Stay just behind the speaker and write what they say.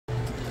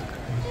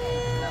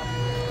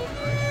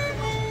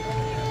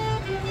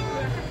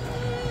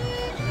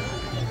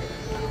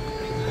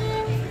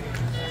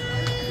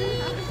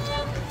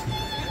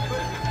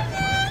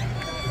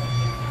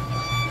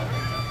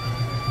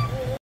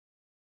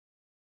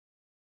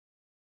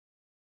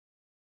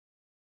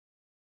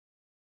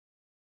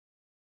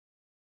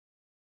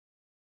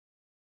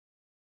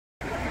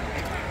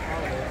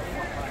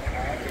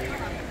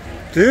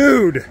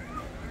Dude,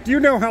 do you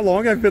know how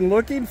long I've been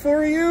looking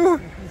for you?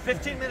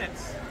 15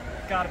 minutes.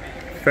 Gotta be.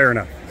 Fair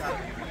enough.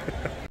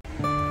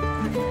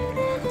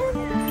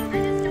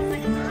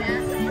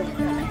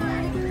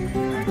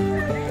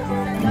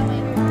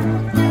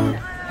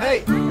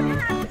 Hey!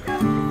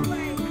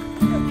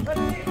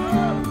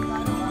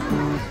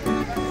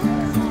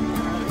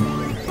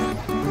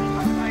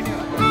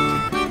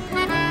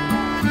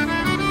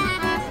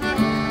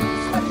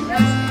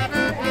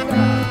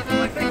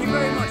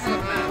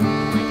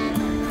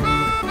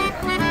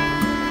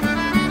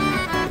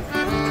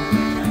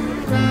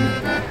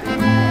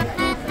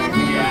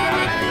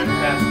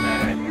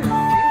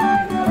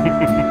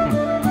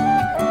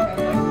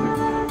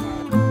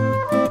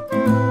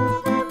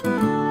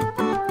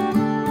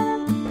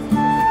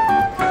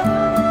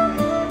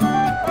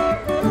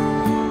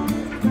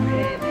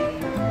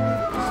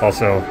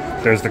 Also,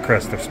 there's the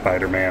crest of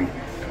Spider-Man.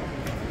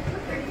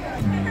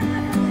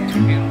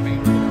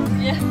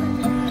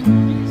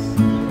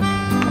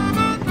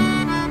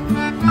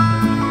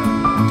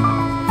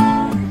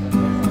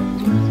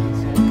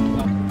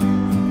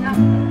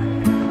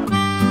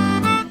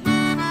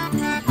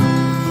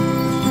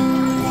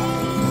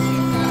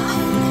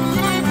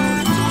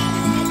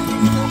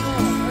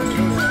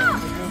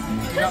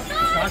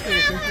 That's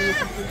pretty cute.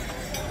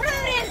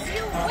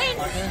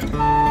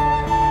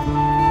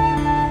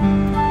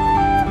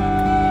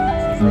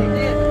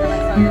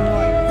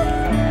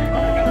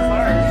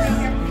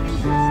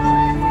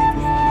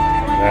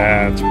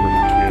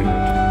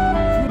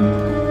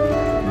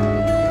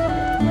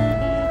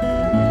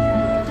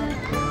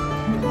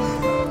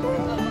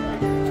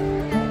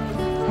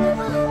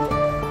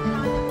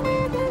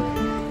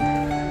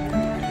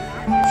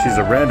 She's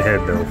a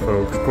redhead though,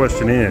 folks.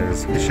 Question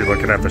is she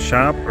looking at the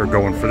shop or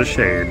going for the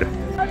shade?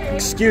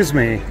 Excuse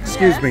me,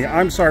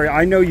 I'm sorry,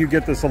 I know you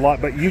get this a lot,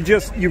 but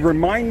you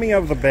remind me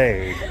of the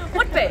babe.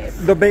 What babe?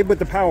 The babe with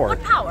the power.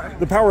 What power?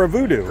 The power of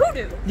voodoo.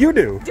 Voodoo? You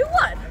do. Do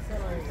what?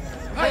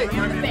 Hey,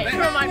 you're the babe. You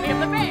remind me of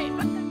the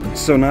babe.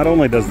 So not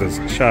only does this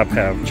shop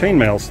have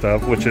chainmail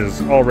stuff, which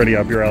is already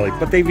up your alley,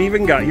 but they've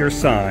even got your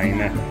sign.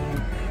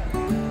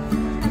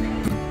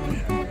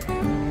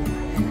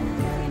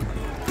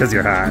 Because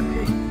you're hot.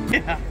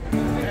 Yeah.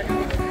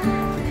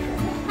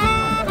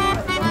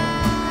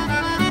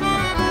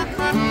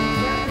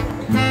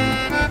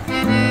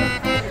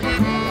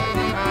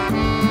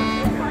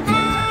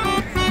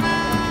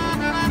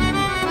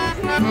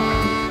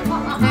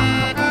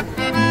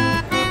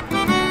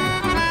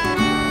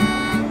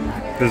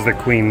 Does the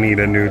queen need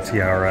a new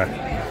tiara?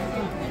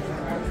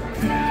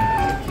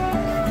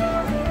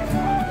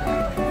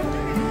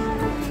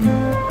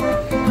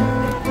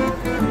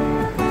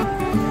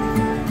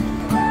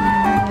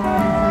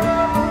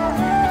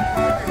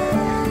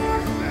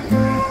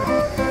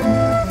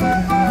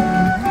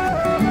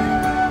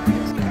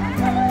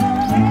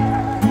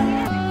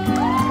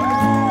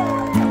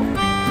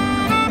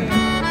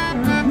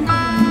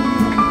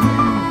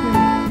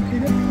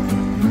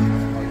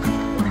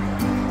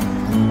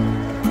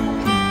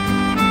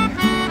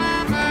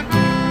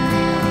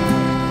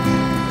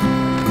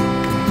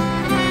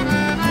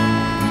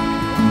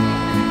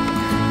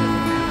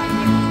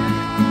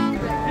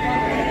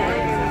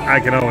 I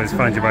can always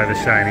find you by the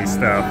shiny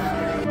stuff.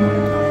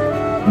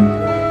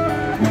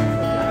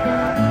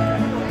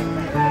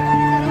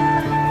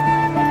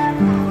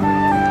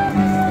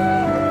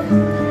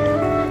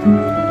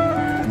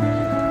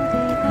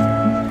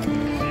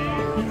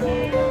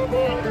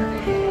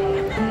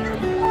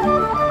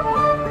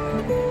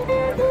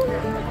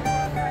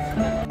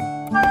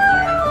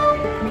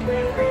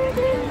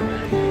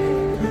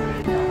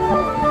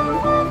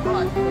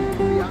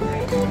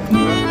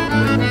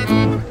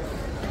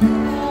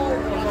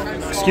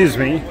 Excuse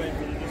me.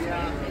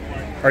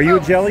 Are you a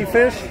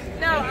jellyfish?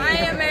 No, I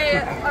am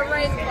a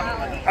rain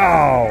cloud.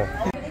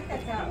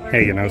 Oh.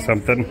 Hey, you know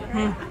something?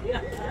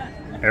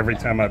 Every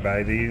time I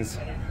buy these,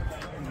 it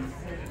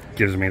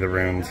gives me the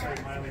runes.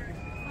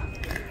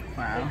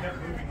 Wow.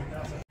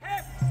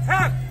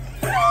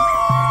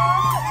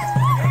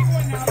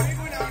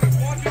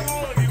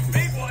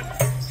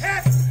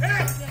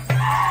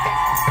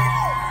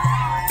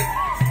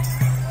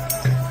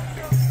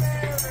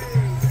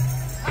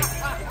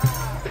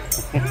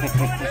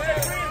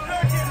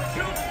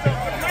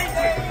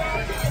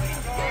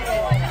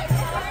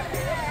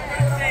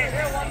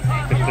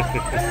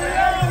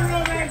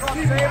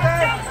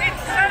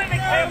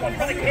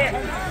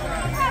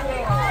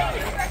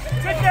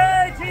 Good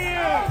day to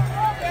you!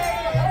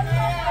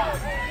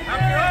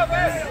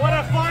 What a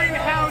fine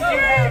hound you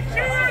have!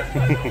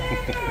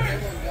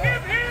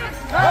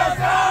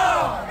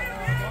 Huzzah!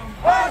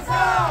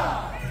 Huzzah!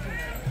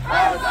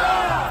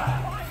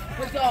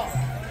 Huzzah!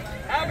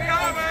 Happy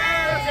harvest!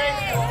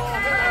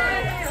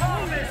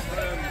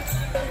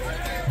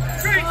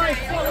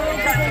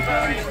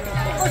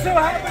 We're so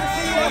happy to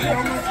see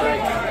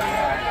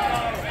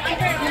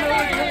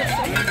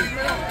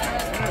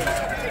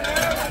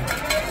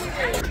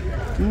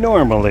you!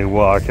 Normally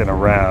walking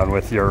around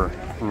with your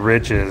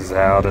riches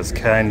out is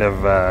kind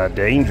of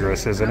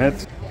dangerous, isn't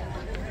it?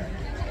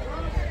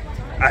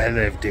 I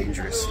live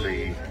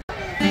dangerously.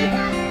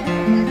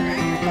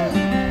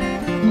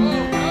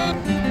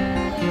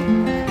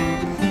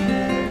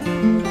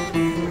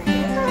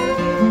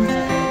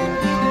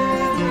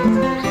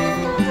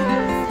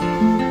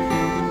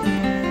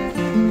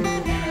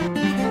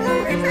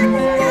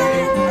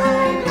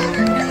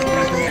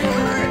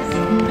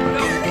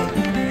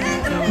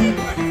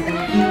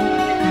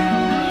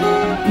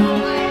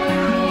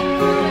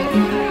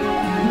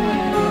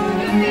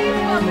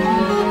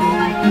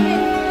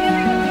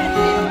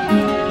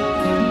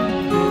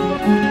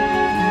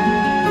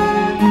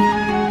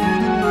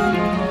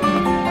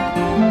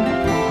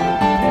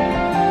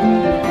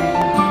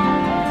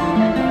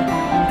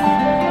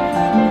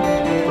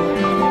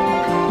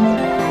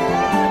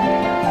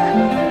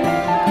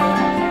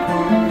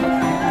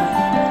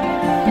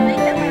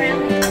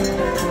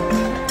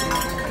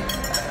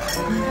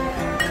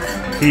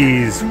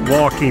 He's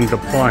walking the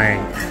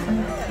plank.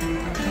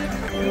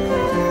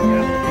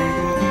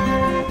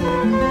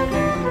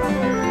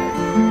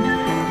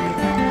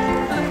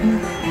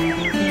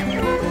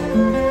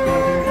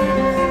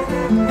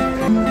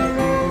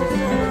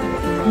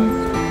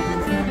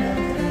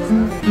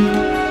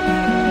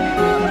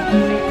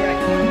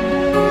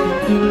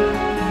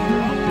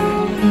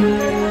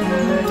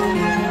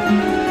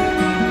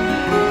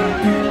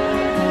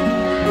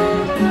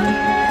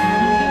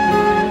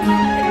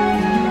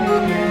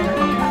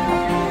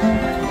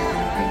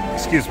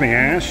 Excuse me,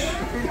 Ash.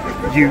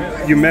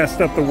 You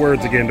messed up the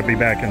words again to be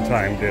back in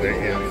time,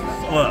 didn't you?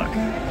 Look,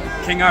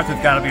 King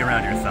Arthur's got to be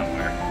around here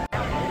somewhere.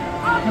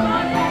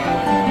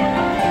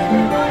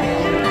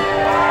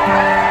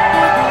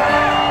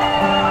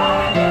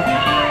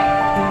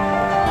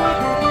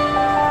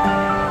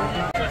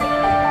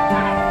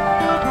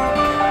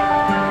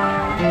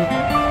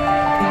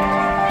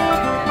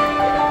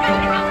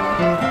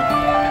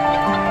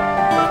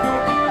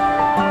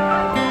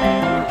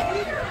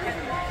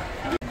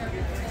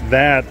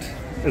 That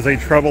is a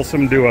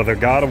troublesome duo. The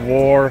God of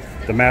War,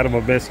 the Madam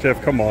of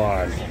Mischief. Come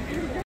on.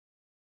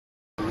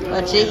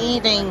 What you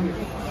eating?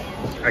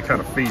 I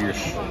caught a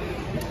fish.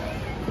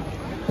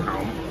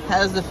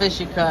 How's the fish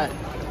you caught?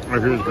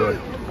 Oh, here's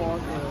good.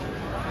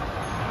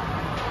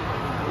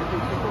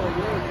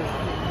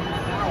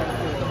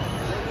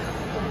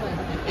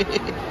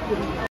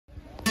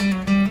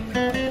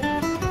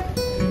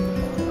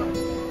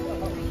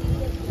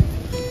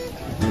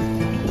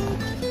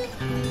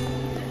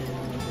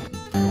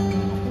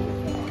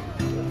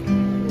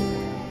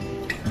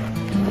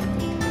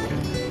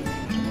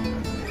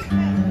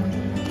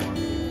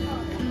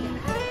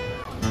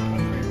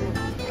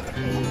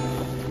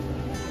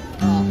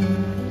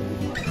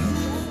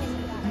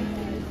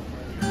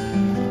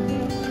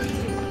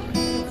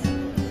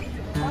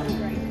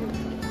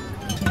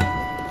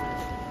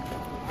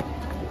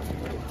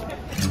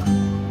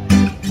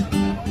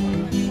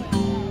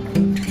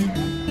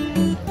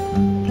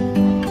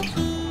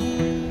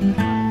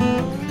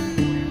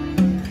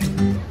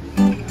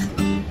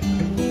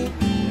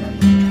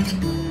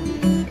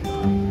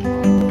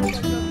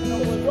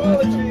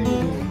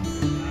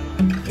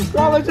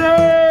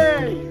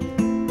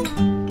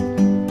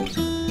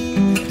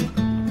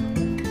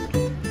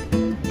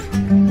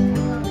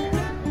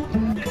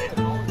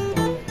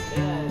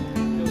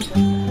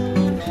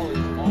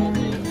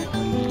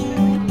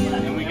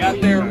 And we got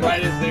there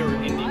right as they were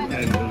ending.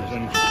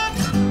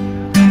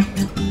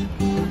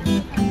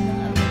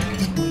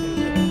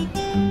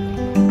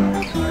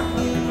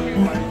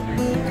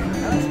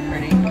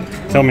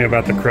 Tell me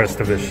about the crest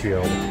of his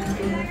shield.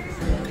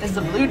 It's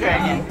the blue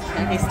dragon,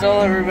 and he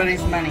stole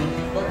everybody's money.